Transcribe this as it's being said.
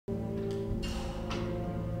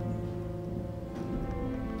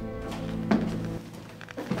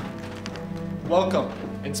Welcome,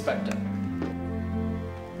 Inspector.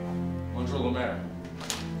 Bonjour, le maire.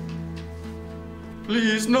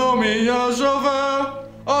 Please know me as Javert.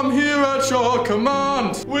 I'm here at your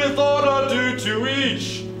command, with order due to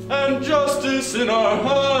each, and justice in our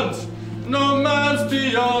hands. No man's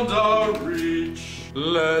beyond our reach.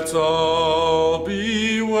 Let all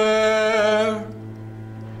beware.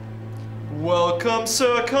 Welcome,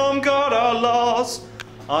 sir, come guard our laws.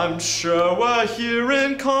 I'm sure we're here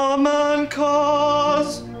in common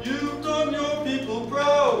cause. You've done your people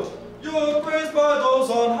proud. You're praised by those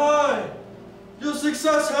on high. Your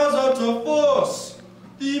success has out of force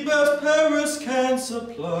the best Paris can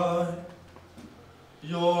supply.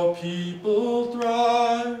 Your people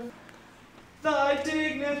thrive. Thy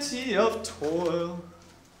dignity of toil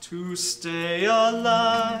to stay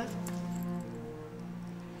alive.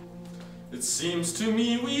 It seems to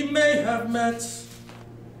me we may have met.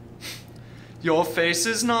 Your face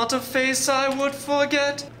is not a face I would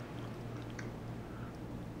forget.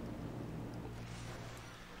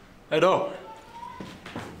 Hello.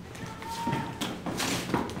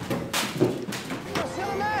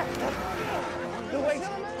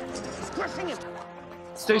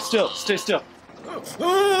 Stay still, stay still.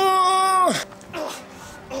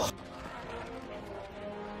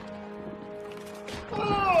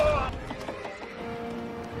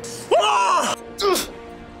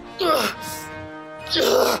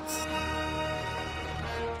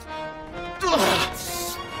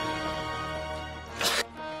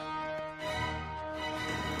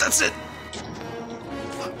 That's it.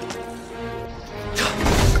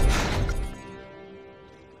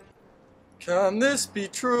 Can this be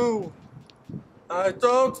true? I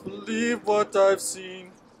don't believe what I've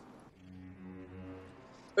seen.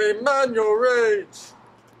 Hey man, your age,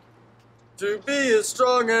 to be as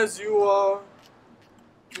strong as you are.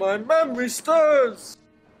 My memory stirs.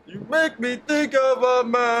 You make me think of a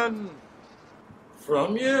man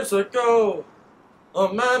from years ago.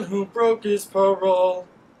 A man who broke his parole.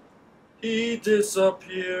 He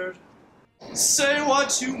disappeared. Say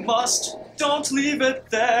what you must, don't leave it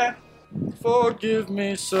there. Forgive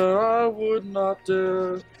me, sir, I would not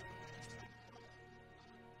dare.